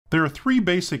There are three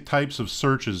basic types of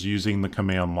searches using the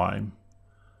command line: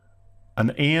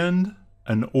 an and,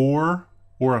 an or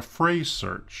a phrase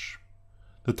search.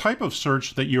 The type of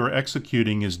search that you are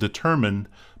executing is determined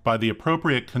by the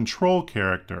appropriate control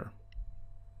character.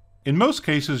 In most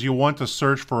cases, you'll want to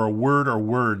search for a word or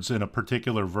words in a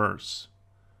particular verse.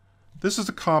 This is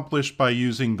accomplished by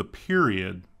using the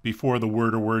period before the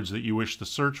word or words that you wish to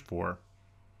search for.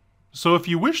 So if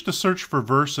you wish to search for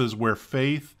verses where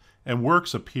faith and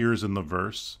works appears in the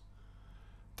verse,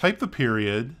 type the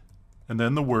period and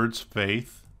then the words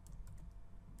faith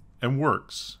and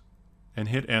works and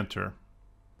hit enter.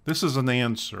 This is an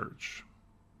and search.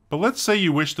 But let's say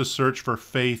you wish to search for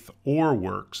faith or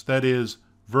works, that is,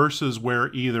 verses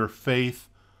where either faith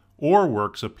or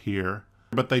works appear,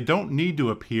 but they don't need to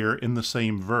appear in the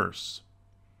same verse.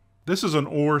 This is an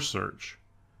or search.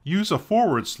 Use a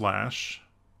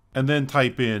 / and then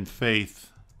type in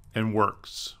faith and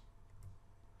works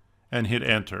and hit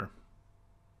enter.